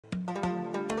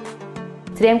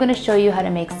Today I'm going to show you how to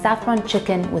make saffron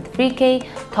chicken with freekah,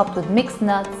 topped with mixed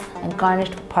nuts and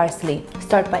garnished with parsley.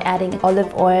 Start by adding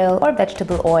olive oil or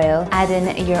vegetable oil. Add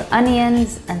in your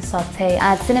onions and saute.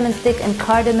 Add cinnamon stick and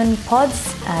cardamom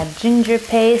pods. Add ginger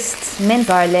paste, minced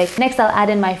garlic. Next I'll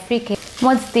add in my freekah.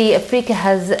 Once the freekah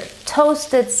has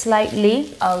toasted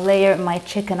slightly, I'll layer my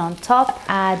chicken on top.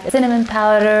 Add cinnamon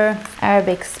powder,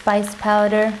 Arabic spice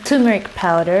powder, turmeric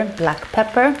powder, black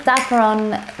pepper,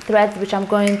 saffron threads which I'm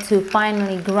going to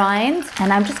finely grind,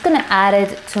 and I'm just going to add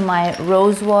it to my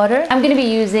rose water. I'm going to be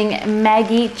using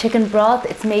Maggi chicken broth.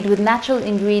 It's made with natural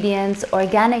ingredients,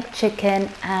 organic chicken,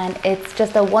 and it's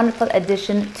just a wonderful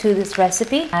addition to this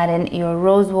recipe. Add in your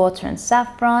rose water and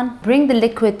saffron. Bring the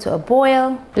liquid to a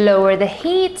boil. Lower the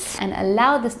heat and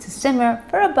allow this to simmer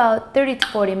for about 30 to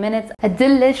 40 minutes. A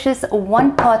delicious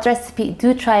one-pot recipe.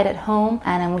 Do try it at home,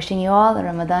 and I'm wishing you all a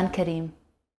Ramadan Kareem.